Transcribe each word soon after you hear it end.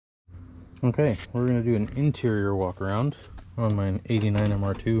Okay, we're going to do an interior walk around on my 89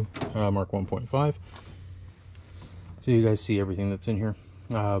 MR2 Mark 1.5. So you guys see everything that's in here.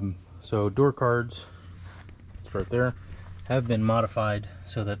 So door cards, start there, have been modified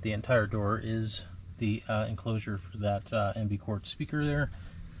so that the entire door is the enclosure for that MB Quartz speaker there.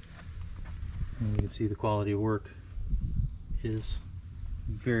 And you can see the quality of work is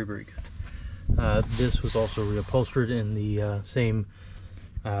very, very good. This was also reupholstered in the same,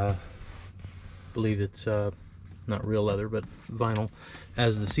 believe it's not real leather, but vinyl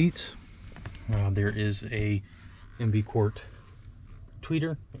as the seats. There is a MB Quartz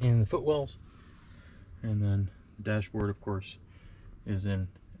tweeter in the footwells, and then the dashboard, of course, is in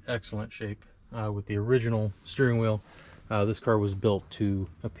excellent shape with the original steering wheel. This car was built to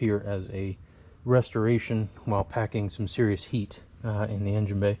appear as a restoration while packing some serious heat in the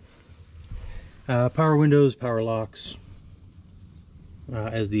engine bay. Power windows, power locks,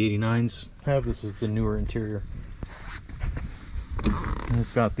 as the 89s have. This is the newer interior. And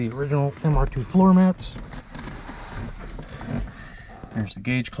we've got the original MR2 floor mats. There's the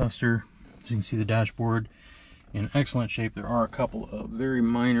gauge cluster. So you can see the dashboard in excellent shape. There are a couple of very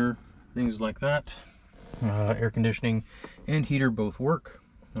minor things like that. Air conditioning and heater both work.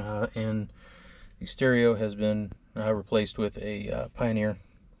 And the stereo has been replaced with a Pioneer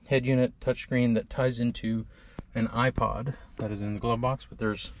head unit touchscreen that ties into an iPod that is in the glove box, but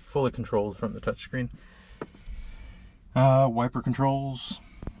there's fully controlled from the touchscreen. Wiper controls,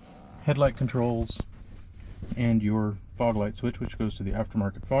 headlight controls, and your fog light switch, which goes to the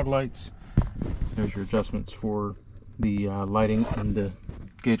aftermarket fog lights. There's your adjustments for the lighting and the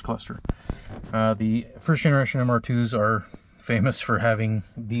gauge cluster. The first generation MR2s are famous for having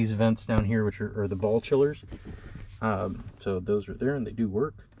these vents down here, which are the ball chillers. So those are there and they do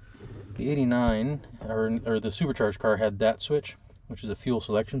work. The 89, or the supercharged car, had that switch, which is a fuel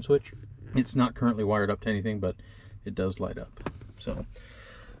selection switch. It's not currently wired up to anything, but it does light up. So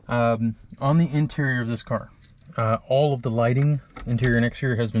on the interior of this car, all of the lighting, interior and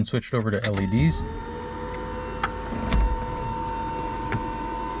exterior, has been switched over to LEDs.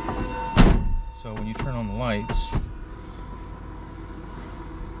 So when you turn on the lights,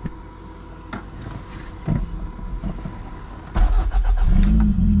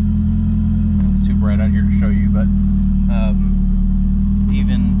 it's too bright out here to show you, but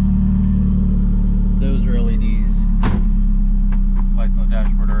even those are LEDs. Lights on the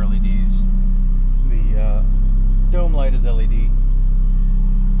dashboard are LEDs. The dome light is LED.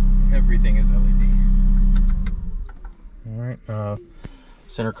 Everything is LED. Alright,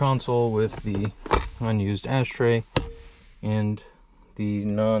 center console with the unused ashtray and the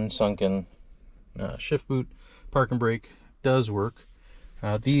non-sunken shift boot. Park and brake does work.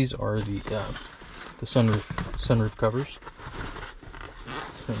 These are the sunroof covers.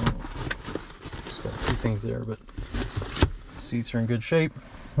 So, just got a few things there, but seats are in good shape.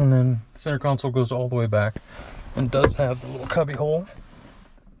 And then the center console goes all the way back and does have the little cubby hole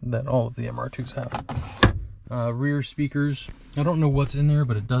that all of the MR2s have. Rear speakers, I don't know what's in there,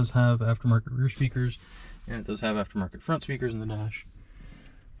 but it does have aftermarket rear speakers, and it does have aftermarket front speakers in the dash.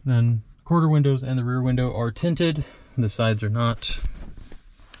 Then quarter windows and the rear window are tinted, the sides are not.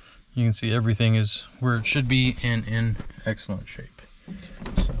 You can see everything is where it should be and in excellent shape.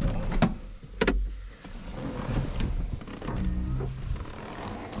 So,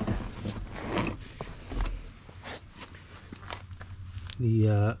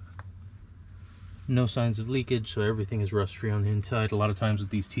 the no signs of leakage, so everything is rust free on the inside. A lot of times with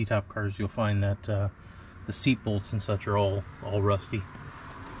these T-top cars, you'll find that the seat bolts and such are all rusty.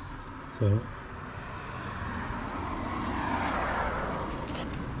 So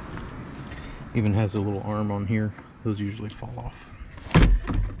even has a little arm on here. Those usually fall off.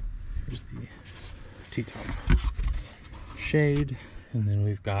 Here's the T-top shade, and then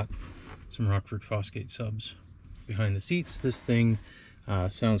we've got some Rockford Fosgate subs behind the seats. This thing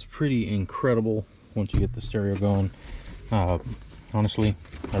sounds pretty incredible once you get the stereo going. Honestly,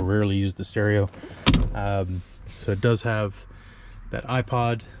 I rarely use the stereo. So it does have that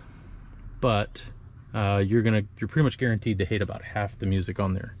iPod, but you're pretty much guaranteed to hate about half the music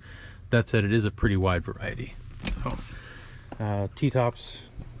on there. That said, it is a pretty wide variety. So T-tops,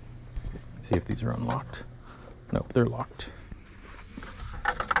 let's see if these are unlocked. Nope, they're locked.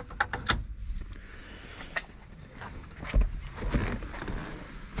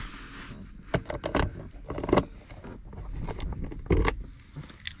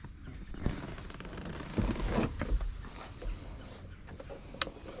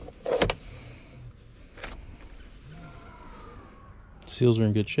 Seals are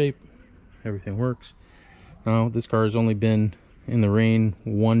in good shape. Everything works. Now, this car has only been in the rain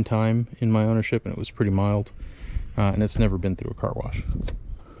one time in my ownership, and it was pretty mild, and it's never been through a car wash.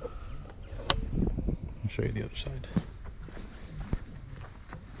 I'll show you the other side.